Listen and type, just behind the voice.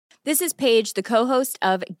This is Paige, the co-host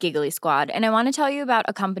of Giggly Squad, and I want to tell you about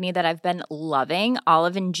a company that I've been loving,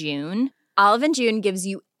 Olive & June. Olive & June gives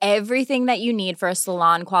you everything that you need for a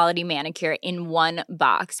salon-quality manicure in one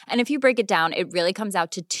box. And if you break it down, it really comes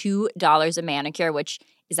out to $2 a manicure, which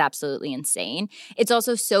is absolutely insane. It's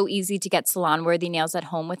also so easy to get salon-worthy nails at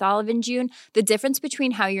home with Olive & June. The difference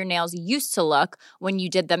between how your nails used to look when you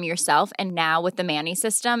did them yourself and now with the Mani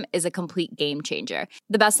system is a complete game changer.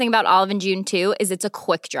 The best thing about Olive & June, too, is it's a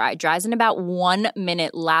quick dry. Dries in about 1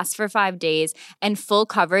 minute, lasts for 5 days, and full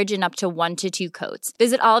coverage in up to 1 to 2 coats.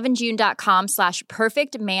 Visit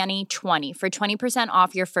oliveandjune.com/perfectmani20 for 20%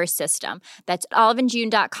 off your first system. That's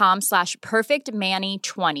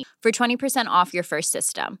oliveandjune.com/perfectmani20 for 20% off your first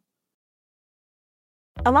system.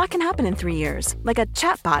 A lot can happen in 3 years, like a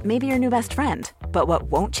chatbot may be your new best friend. But what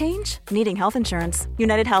won't change? Needing health insurance.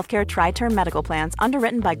 United Healthcare Tri-Term Medical Plans,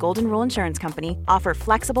 underwritten by Golden Rule Insurance Company, offer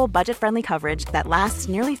flexible, budget-friendly coverage that lasts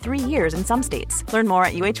nearly 3 years in some states. Learn more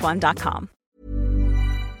at uh1.com.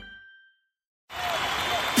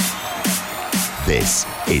 This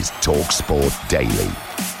is TalkSport Daily.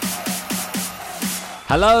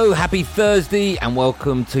 Hello, happy Thursday, and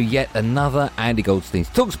welcome to yet another Andy Goldstein's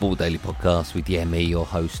TalkSport Daily podcast with me, your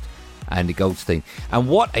host, Andy Goldstein. And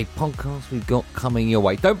what a podcast we've got coming your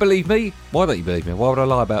way. Don't believe me? Why don't you believe me? Why would I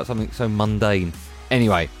lie about something so mundane?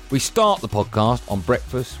 Anyway, we start the podcast on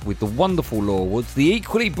breakfast with the wonderful Laura Woods, the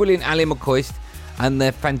equally brilliant Ali McCoist, and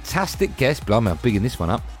their fantastic guest, blimey, I'm bigging this one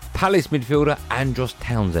up, Palace midfielder Andros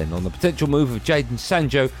Townsend on the potential move of Jadon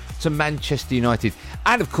Sancho to Manchester United,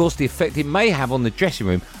 and of course the effect it may have on the dressing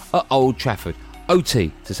room at Old Trafford.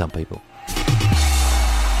 OT to some people.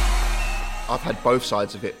 I've had both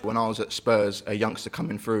sides of it. When I was at Spurs, a youngster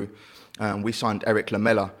coming through, we signed Eric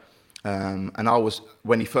Lamela, and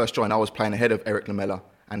when he first joined, I was playing ahead of Eric Lamela,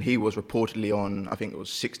 and he was reportedly on, I think it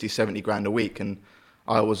was 60, 70 grand a week, and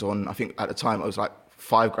I was on, I think at the time it was like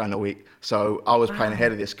 5 grand a week. So I was playing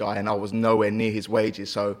ahead of this guy and I was nowhere near his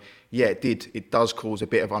wages. So yeah, it does cause a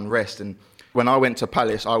bit of unrest. And when I went to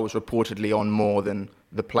Palace, I was reportedly on more than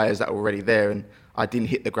the players that were already there, and I didn't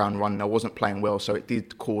hit the ground running. I wasn't playing well. So it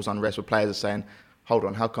did cause unrest with players saying, hold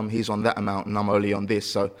on, how come he's on that amount and I'm only on this?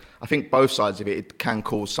 So I think both sides of it can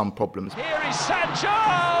cause some problems. Here is Sancho,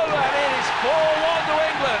 and it is 4-1 to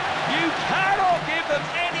England. You cannot give them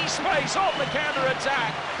any space on the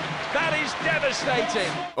counter-attack. That is devastating.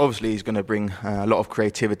 Obviously, he's going to bring a lot of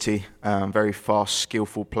creativity, very fast,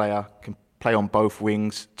 skillful player, can play on both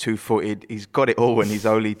wings, two-footed. He's got it all and he's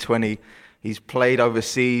only 20. He's played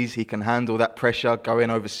overseas. He can handle that pressure, going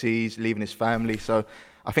overseas, leaving his family. So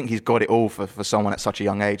I think he's got it all for someone at such a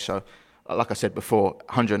young age. So like I said before,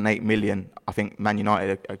 108 million, I think Man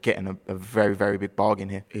United are getting a very, very big bargain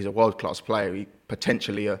here. He's a world-class player. He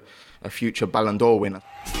potentially a future Ballon d'Or winner.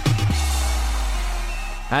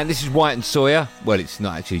 And this is White and Sawyer. Well, it's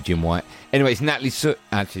not actually Jim White. Anyway, it's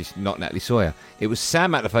actually, it's not Natalie Sawyer. It was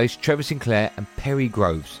Sam Matterface, Trevor Sinclair and Perry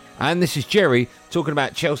Groves. And this is Jerry talking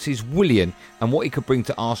about Chelsea's Willian and what he could bring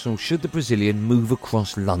to Arsenal should the Brazilian move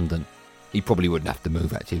across London. He probably wouldn't have to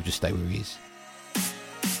move, actually. He'd just stay where he is.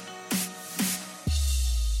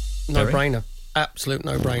 No-brainer. Absolute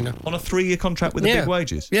no-brainer. On a 3-year contract with the big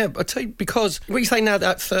wages? Yeah, I tell you, because what you say now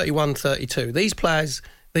that 31, 32, these players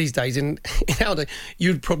these days, in our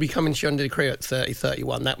you'd probably come into your under the career at 30,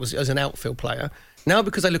 31. That was as an outfield player. Now,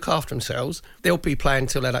 because they look after themselves, they'll be playing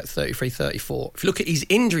until they're like 33, 34. If you look at his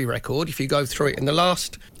injury record, if you go through it, in the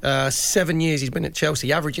last 7 years he's been at Chelsea,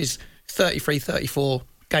 he averages 33, 34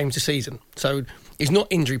 games a season. So he's not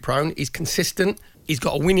injury prone, he's consistent, he's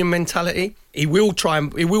got a winning mentality. He will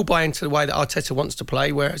buy into the way that Arteta wants to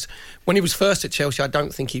play, whereas when he was first at Chelsea, I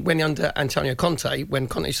don't think when under Antonio Conte, when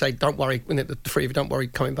Conte said, don't worry, when the three of you, don't worry,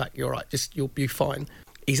 coming back, you're all right, you'll be fine.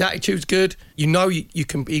 His attitude's good. You know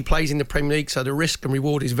he plays in the Premier League, so the risk and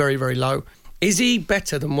reward is very, very low. Is he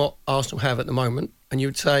better than what Arsenal have at the moment? And you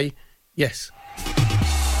would say, yes.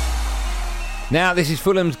 Now, this is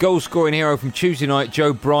Fulham's goal-scoring hero from Tuesday night,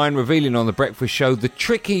 Joe Bryan, revealing on The Breakfast Show the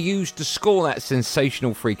trick he used to score that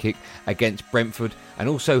sensational free kick against Brentford, and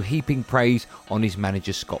also heaping praise on his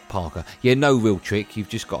manager, Scott Parker. Yeah, no real trick. You've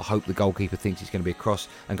just got to hope the goalkeeper thinks it's going to be a cross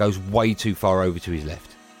and goes way too far over to his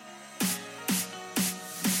left.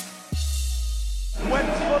 When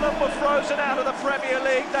Fulham were frozen out of the Premier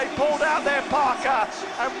League, they pulled out their Parker,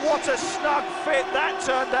 and what a snug fit that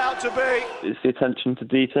turned out to be. It's the attention to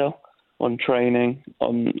detail on training,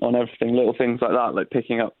 on everything, little things like that, like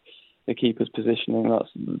picking up the keeper's positioning.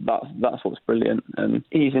 That's what's brilliant. And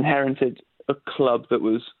he's inherited a club that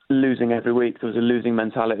was losing every week. There was a losing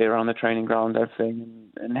mentality around the training ground,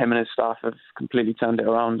 everything, and him and his staff have completely turned it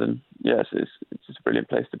around. And yes, it's just a brilliant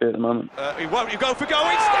place to be at the moment. He won't. You go for goal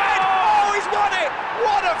instead. Oh, he's won it!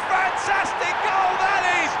 What a fantastic goal that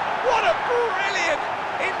is! What a brilliant,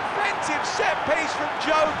 inventive set piece from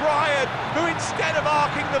Joe Bryan, who instead of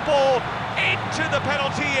arcing the ball into the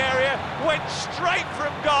penalty area, went straight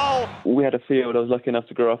from goal. We had a field. I was lucky enough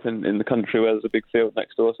to grow up in the country where there's a big field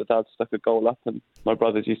next door, so Dad stuck a goal up, and my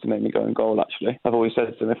brothers used to make me go in goal, actually. I've always said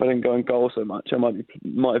to them, if I didn't go in goal so much, I might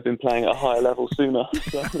have been playing at a higher level sooner.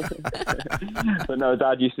 So. But no,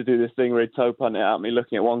 Dad used to do this thing where he'd toe punt it at me,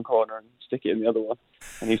 looking at one corner and stick it in the other one.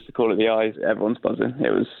 And he used to call it the eyes. Everyone's buzzing.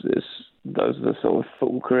 Those are the sort of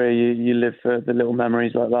football career you live for, the little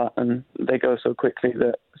memories like that, and they go so quickly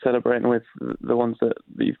that celebrating with the ones that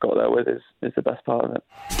you've got there with is the best part of it.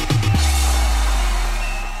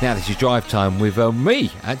 Now this is Drive Time with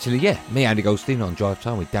me, Andy Goldstein on Drive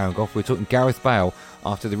Time with Darren Goff. We're talking Gareth Bale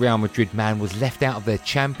after the Real Madrid man was left out of their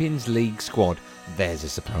Champions League squad. There's a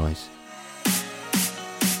surprise.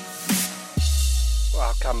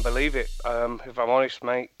 I can't believe it, if I'm honest,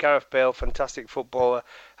 mate. Gareth Bale, fantastic footballer,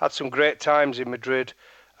 had some great times in Madrid.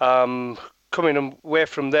 Coming away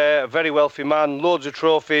from there, a very wealthy man, loads of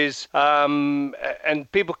trophies, and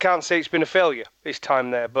people can't say it's been a failure, his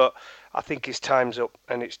time there, but I think his time's up,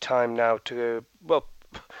 and it's time now to,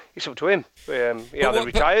 it's up to him. He either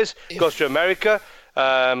retires, goes to America,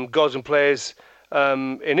 goes and plays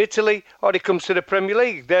in Italy, or he comes to the Premier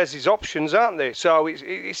League. There's his options, aren't they? So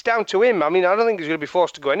it's down to him. I mean, I don't think he's going to be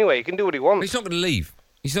forced to go anywhere. He can do what he wants. He's not going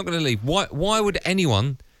to leave. Why would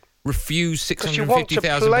anyone refuse £650,000? Because you want to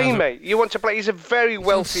play, mate. You want to play. He's a very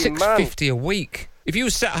wealthy man. $650 a week. If you were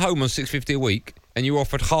sat at home on $650 a week and you were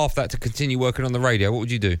offered half that to continue working on the radio, what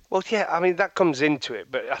would you do? Well, yeah, I mean, that comes into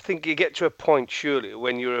it. But I think you get to a point, surely,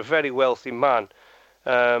 when you're a very wealthy man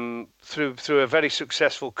through a very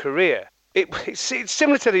successful career. It's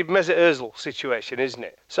similar to the Mesut Ozil situation, isn't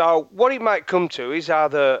it? So what it might come to is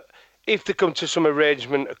either, if they come to some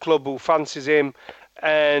arrangement, a club who fancies him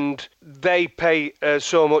and they pay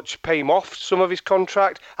so much, pay him off some of his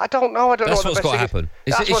contract. I don't know. That's what's got to happen.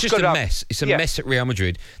 It's just a mess. It's a mess at Real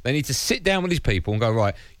Madrid. They need to sit down with these people and go,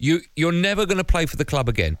 right, you're never going to play for the club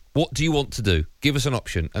again. What do you want to do? Give us an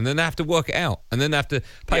option. And then they have to work it out. And then they have to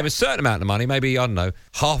pay him a certain amount of money, maybe, I don't know,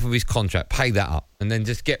 half of his contract, pay that up, and then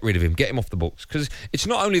just get rid of him, get him off the books. Because it's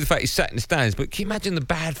not only the fact he's sat in the stands, but can you imagine the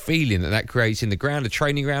bad feeling that creates in the ground, the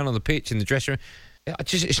training ground, on the pitch, in the dressing room?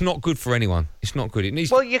 It's not good for anyone. It's not good.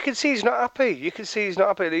 Well, you can see he's not happy. You see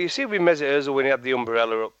with Mesut Ozil when he had the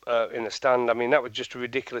umbrella up in the stand. I mean, that was just a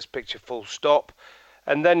ridiculous picture, full stop.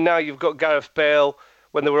 And then now you've got Gareth Bale,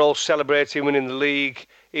 when they were all celebrating winning the league,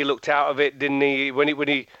 he looked out of it, didn't he? When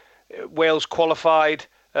Wales qualified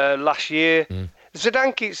last year.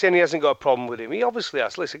 Zidane keeps saying he hasn't got a problem with him. He obviously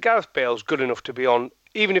has. Listen, Gareth Bale's good enough to be on,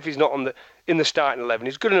 even if he's not in the starting 11,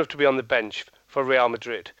 he's good enough to be on the bench for Real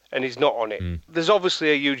Madrid, and he's not on it. There's obviously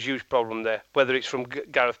a huge problem there, whether it's from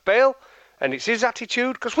Gareth Bale and it's his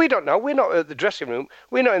attitude, because we don't know. We're not at the dressing room.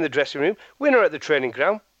 We're not in the dressing room. We're not at the training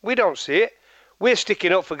ground. We don't see it. We're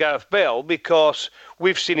sticking up for Gareth Bale because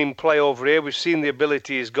we've seen him play over here. We've seen the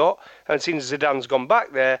ability he's got, and since Zidane's gone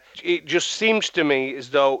back there, it just seems to me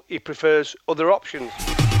as though he prefers other options.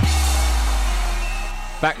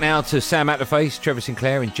 Back now to Sam at the Face, Trevor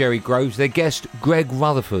Sinclair and Jerry Groves. Their guest, Greg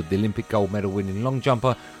Rutherford, the Olympic gold medal winning long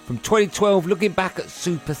jumper from 2012, looking back at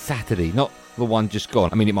Super Saturday. Not the one just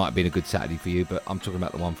gone. I mean, it might have been a good Saturday for you, but I'm talking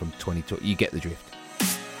about the one from 2012. You get the drift.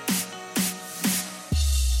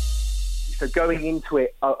 So going into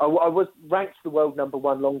it, I was ranked the world number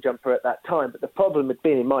one long jumper at that time, but the problem had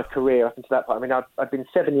been in my career up until that point. I mean, I'd been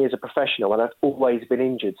 7 years a professional and I'd always been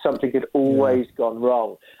injured. Something had always gone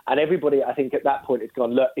wrong. And everybody, I think, at that point had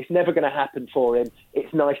gone, look, it's never going to happen for him.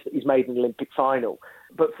 It's nice that he's made an Olympic final.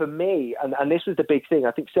 But for me, and this was the big thing,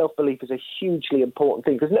 I think self-belief is a hugely important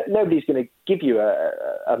thing because nobody's going to give you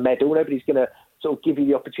a medal. Nobody's going to sort of give you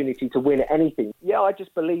the opportunity to win anything. Yeah, I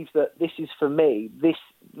just believe that this is for me. This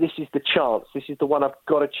is the chance. This is the one I've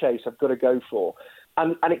got to chase. I've got to go for.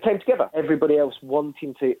 And it came together. Everybody else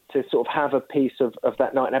wanting to sort of have a piece of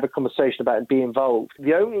that night and have a conversation about it and be involved.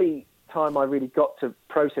 The only time I really got to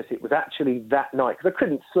process it was actually that night because I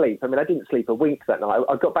couldn't sleep. I mean, I didn't sleep a wink that night.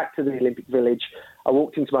 I got back to the Olympic Village. I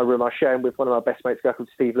walked into my room. I was sharing with one of my best mates, a guy called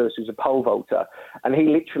Steve Lewis, who's a pole vaulter. And he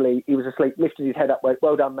was asleep, lifted his head up, went,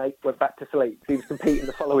 well done, mate, went back to sleep. He was competing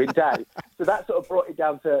the following day. So that sort of brought it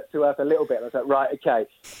down to earth a little bit. And I was like, right, okay.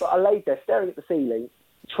 But I laid there staring at the ceiling,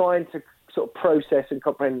 trying to sort of process and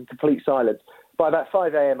comprehend complete silence. By about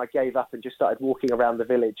 5 a.m, I gave up and just started walking around the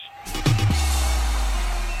village.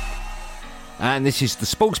 And this is the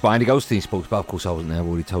Sports Bar, Andy Goldstein Sports Bar. Of course, I wasn't there. I've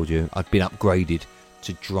already told you. I'd been upgraded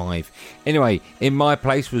to drive. Anyway, in my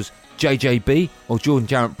place was JJB, or Jordan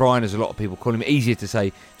Jarrett Bryan, as a lot of people call him. Easier to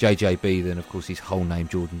say JJB than, of course, his whole name,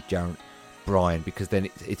 Jordan Jarrett Bryan, because then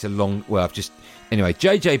it's a long... Well, Anyway,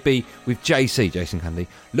 JJB with JC, Jason Cundy,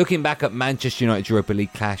 looking back at Manchester United's Europa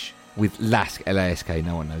League clash with LASK, L-A-S-K,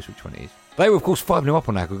 no one knows which one it is. They were, of course, 5-0 up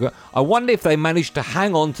on aggregate. I wonder if they managed to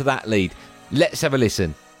hang on to that lead. Let's have a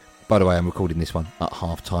listen. By the way, I'm recording this one at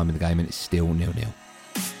half-time in the game, and it's still 0-0.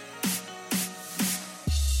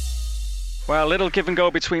 Well, little give and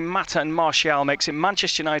go between Mata and Martial makes it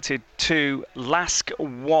Manchester United 2, LASK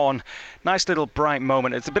 1. Nice little bright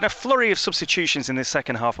moment. There's been a flurry of substitutions in this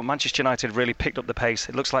second half, but Manchester United really picked up the pace.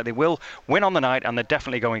 It looks like they will win on the night, and they're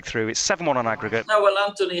definitely going through. It's 7-1 on aggregate. Now, well,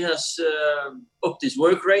 Anthony has upped his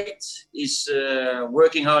work rate. He's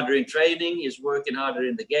working harder in training. He's working harder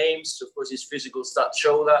in the games. Of course, his physical stats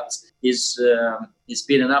show that. It's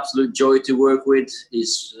been an absolute joy to work with.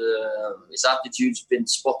 His attitude's been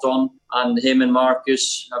spot on, and him and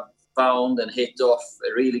Marcus have found and hit off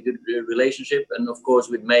a really good relationship. And of course,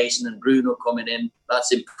 with Mason and Bruno coming in,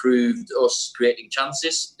 that's improved us creating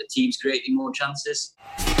chances. The team's creating more chances.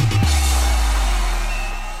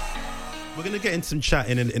 We're going to get into some chat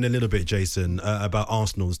in a little bit, Jason, about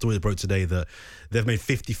Arsenal. The story that broke today that they've made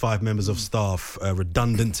 55 members of staff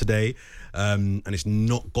redundant today, and it's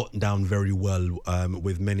not gotten down very well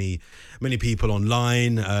with many people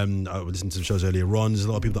online. I listened to some shows earlier on. There's a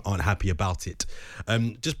lot of people that aren't happy about it.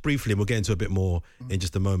 Just briefly, and we'll get into a bit more in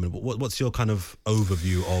just a moment. What's your kind of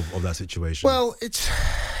overview of that situation? Well,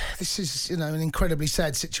 this is an incredibly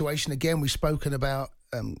sad situation. Again, we've spoken about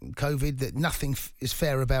COVID, that nothing is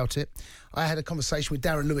fair about it. I had a conversation with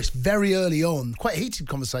Darren Lewis very early on, quite a heated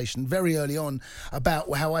conversation very early on,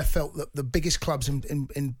 about how I felt that the biggest clubs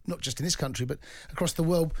in not just in this country but across the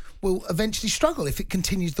world will eventually struggle if it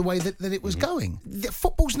continues the way that it was going.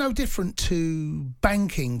 Football's no different to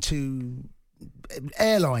banking, to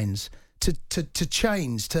airlines, to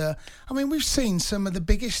chains, we've seen some of the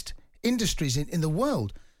biggest industries in the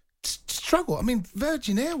world struggle.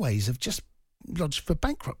 Virgin Airways have just lodged for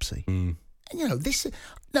bankruptcy. And this.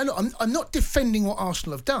 No, I'm not defending what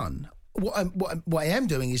Arsenal have done. What I am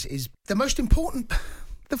doing is the most important.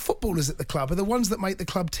 The footballers at the club are the ones that make the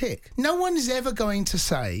club tick. No one is ever going to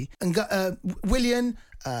say, Willian,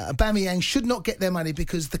 Aubameyang should not get their money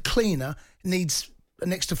because the cleaner needs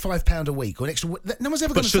an extra £5 a week or an extra. No one's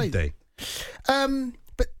ever going to say. But should they?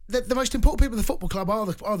 But the most important people at the football club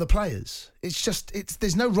are the players.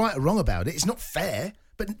 There's no right or wrong about it. It's not fair,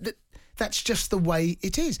 but that's just the way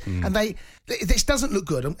it is. And this doesn't look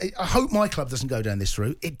good. I hope my club doesn't go down this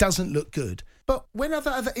route. It doesn't look good. But when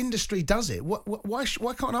other industry does it, why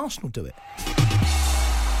can't Arsenal do it?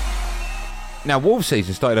 Now, Wolves'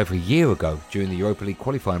 season started over a year ago during the Europa League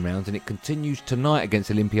qualifying rounds, and it continues tonight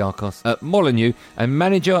against Olympiacos at Molineux. And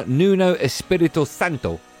manager Nuno Espirito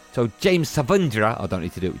Santo told James Savundra, I don't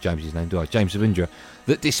need to do it with James's name, do I? James Savundra,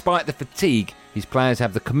 that despite the fatigue, his players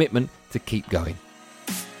have the commitment to keep going.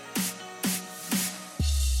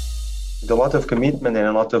 A lot of commitment and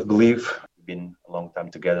a lot of belief. We've been a long time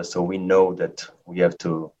together, so we know that we have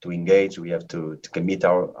to engage, we have to commit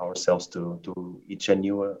ourselves to each and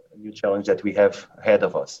new challenge that we have ahead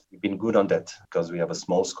of us. We've been good on that because we have a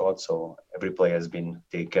small squad, so every player has been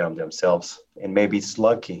taking care of themselves. And maybe it's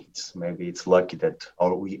lucky. Maybe it's lucky that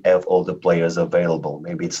we have all the players available.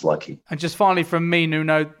 Maybe it's lucky. And just finally from me,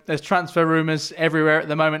 Nuno, there's transfer rumours everywhere at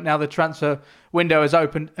the moment. Now the transfer window is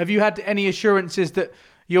open. Have you had any assurances that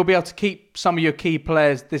you'll be able to keep some of your key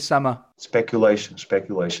players this summer? Speculation,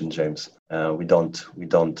 James. We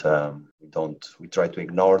try to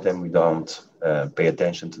ignore them. We don't pay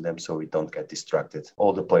attention to them, so we don't get distracted.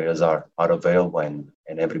 All the players are available, and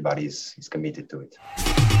everybody is committed to it.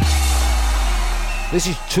 This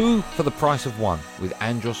is 2 for the price of 1, with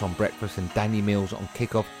Andros on breakfast and Danny Mills on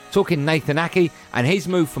kickoff, talking Nathan Ake and his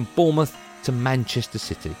move from Bournemouth to Manchester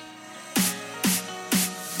City.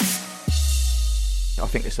 I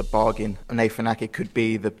think it's a bargain. Nathan Ake could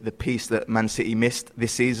be the piece that Man City missed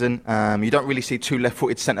this season. You don't really see two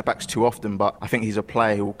left-footed centre-backs too often, but I think he's a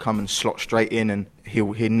player who will come and slot straight in, and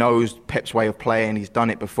he knows Pep's way of playing. He's done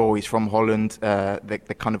it before. He's from Holland. They're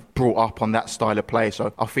kind of brought up on that style of play,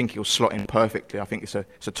 so I think he'll slot in perfectly. I think it's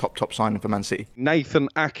a top signing for Man City. Nathan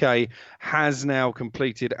Ake has now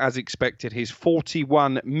completed, as expected, his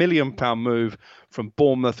 £41 million move from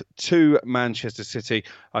Bournemouth to Manchester City.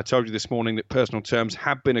 I told you this morning that personal terms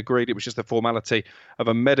have been agreed. It was just the formality of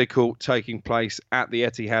a medical taking place at the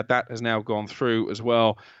Etihad. That has now gone through as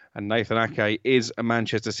well. And Nathan Ake is a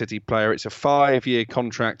Manchester City player. It's a 5-year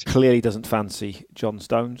contract. Clearly doesn't fancy John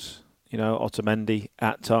Stones, Otamendi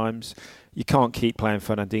at times. You can't keep playing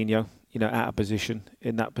Fernandinho. out of position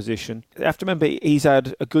in that position. You have to remember he's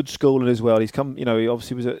had a good schooling as well. He's come, he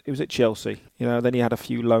obviously was at Chelsea. Then he had a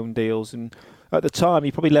few loan deals, and at the time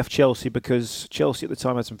he probably left Chelsea because Chelsea at the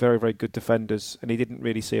time had some very, very good defenders, and he didn't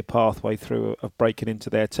really see a pathway through of breaking into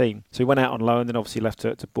their team. So he went out on loan, then obviously left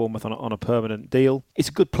to Bournemouth on a permanent deal. He's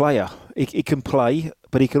a good player. He can play,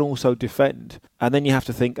 but he can also defend. And then you have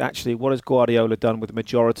to think, actually, what has Guardiola done with the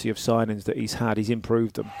majority of signings that he's had? He's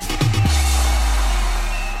improved them.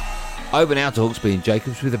 Over now to Hawksby and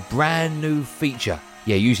Jacobs with a brand new feature.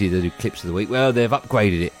 Yeah, usually they do clips of the week. Well, they've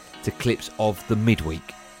upgraded it to clips of the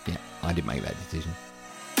midweek. Yeah, I didn't make that decision.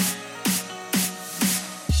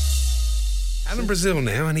 Alan Brazil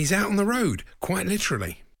now, and he's out on the road, quite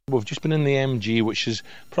literally. We've just been in the MG, which is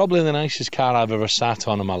probably the nicest car I've ever sat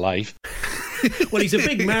on in my life. Well, he's a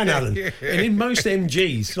big man, Alan. And in most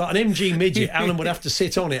MGs, like an MG midget, Alan would have to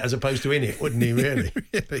sit on it as opposed to in it, wouldn't he, really?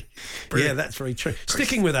 Really? Yeah, that's very true.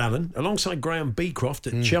 Sticking with Alan, alongside Graham Beecroft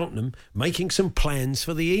at Cheltenham, making some plans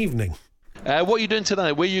for the evening. What are you doing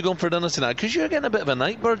tonight? Where are you going for dinner tonight? Because you're getting a bit of a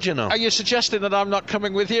night bird, you know. Are you suggesting that I'm not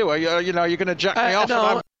coming with you? Are you going to jack me off?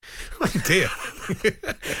 No. Oh dear!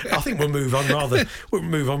 I think we'll move on rather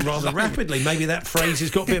rapidly. Maybe that phrase has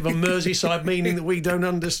got a bit of a Merseyside meaning that we don't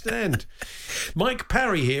understand. Mike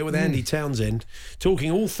Parry here with Andy Townsend, talking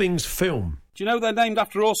all things film. Do you know they're named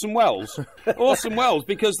after Orson Welles? Orson Welles,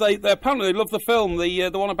 because they apparently love the film, the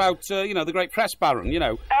one about the great press baron.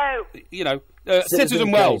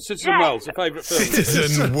 Citizen Wells. Citizen Wells, a favourite film.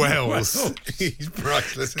 Citizen Wells. He's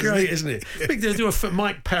priceless. Great, isn't it? We're going to do a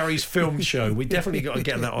Mike Parry's film show. We definitely got to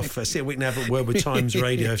get that off. See if we can have a word with Times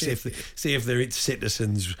Radio. See if they're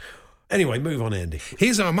citizens. Anyway, move on, Andy.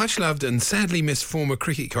 Here's our much-loved and sadly missed former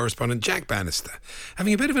cricket correspondent Jack Bannister,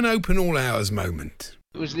 having a bit of an open all-hours moment.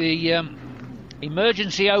 It was the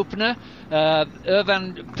emergency opener,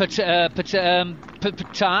 Irvan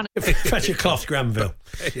Patan. Fetcher Cloth Granville.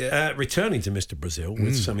 Returning to Mr. Brazil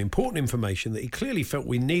with some important information that he clearly felt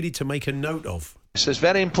we needed to make a note of. So it's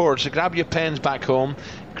very important. So grab your pens back home.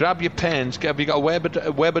 Grab your pens. Have you got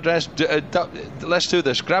a web address? Let's do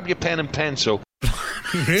this. Grab your pen and pencil.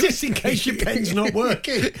 Really? Just in case your pen's not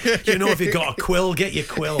working. If you've got a quill, get your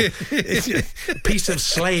quill. It's a piece of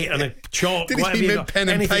slate and a chalk. Did he mean pen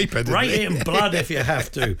and paper? Write it in blood if you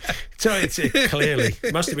have to. So it's clearly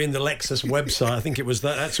must have been the Lexus website. I think it was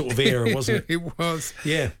that sort of era, wasn't it? It was.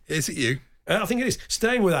 Yeah. Is it you? I think it is.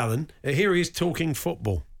 Staying with Alan, here he is talking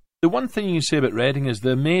football. The one thing you can say about Reading is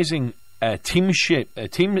the amazing teamship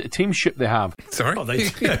they have. Sorry? Oh, well,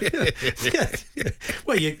 these days.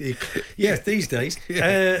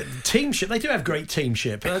 Teamship. They do have great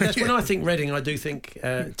teamship. That's when I think Reading, I do think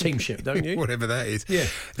teamship, don't you? Whatever that is. Yeah.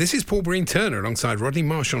 This is Paul Breen-Turner alongside Rodney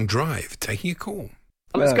Marsh on Drive, taking a call.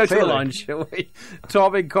 Let's go to the line, shall we?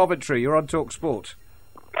 Tom in Coventry, you're on Talk Sport.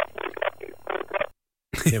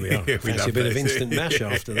 Here we are. Fancy a bit of instant mash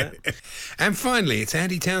after that. And finally, it's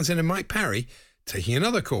Andy Townsend and Mike Parry taking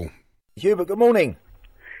another call. Hubert, good morning.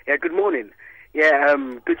 Yeah, good morning. Yeah,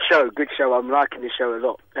 good show. I'm liking the show a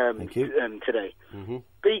lot. Thank you. Today. Mm-hmm.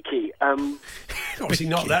 Beaky. Obviously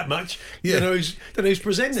not that much. Yeah. Don't know who's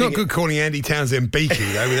presenting. It's not good calling Andy Townsend Beaky,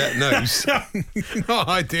 though, with that nose. Not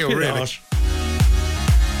ideal, really. Harsh.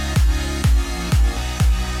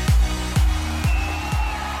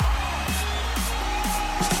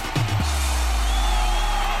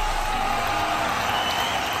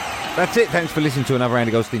 That's it. Thanks for listening to another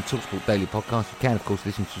Andy Goldstein TalkSport Daily podcast. You can, of course,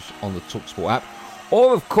 listen to us on the TalkSport app.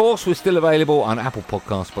 Or, of course, we're still available on Apple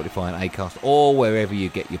Podcasts, Spotify and Acast, or wherever you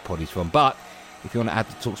get your poddies from. But if you want to add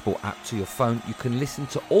the TalkSport app to your phone, you can listen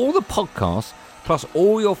to all the podcasts, plus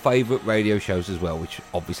all your favourite radio shows as well, which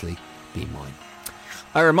obviously be mine.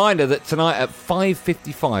 A reminder that tonight at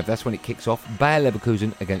 5:55, that's when it kicks off, Bayer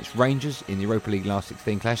Leverkusen against Rangers in the Europa League last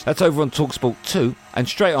 16 clash. That's over on TalkSport 2. And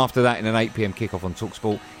straight after that, in an 8 p.m. kickoff on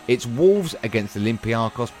TalkSport, it's Wolves against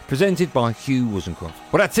Olympiacos, presented by Hugh Wozencroft.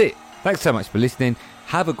 Well, that's it. Thanks so much for listening.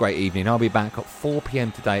 Have a great evening. I'll be back at 4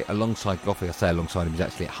 p.m. today alongside Goffy. I say alongside him, he's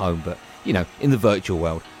actually at home, but, in the virtual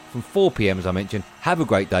world. From 4 p.m, as I mentioned. Have a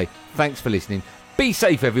great day. Thanks for listening. Be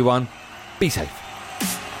safe, everyone. Be safe.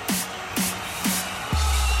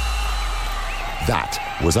 That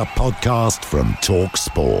was a podcast from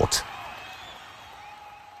TalkSport.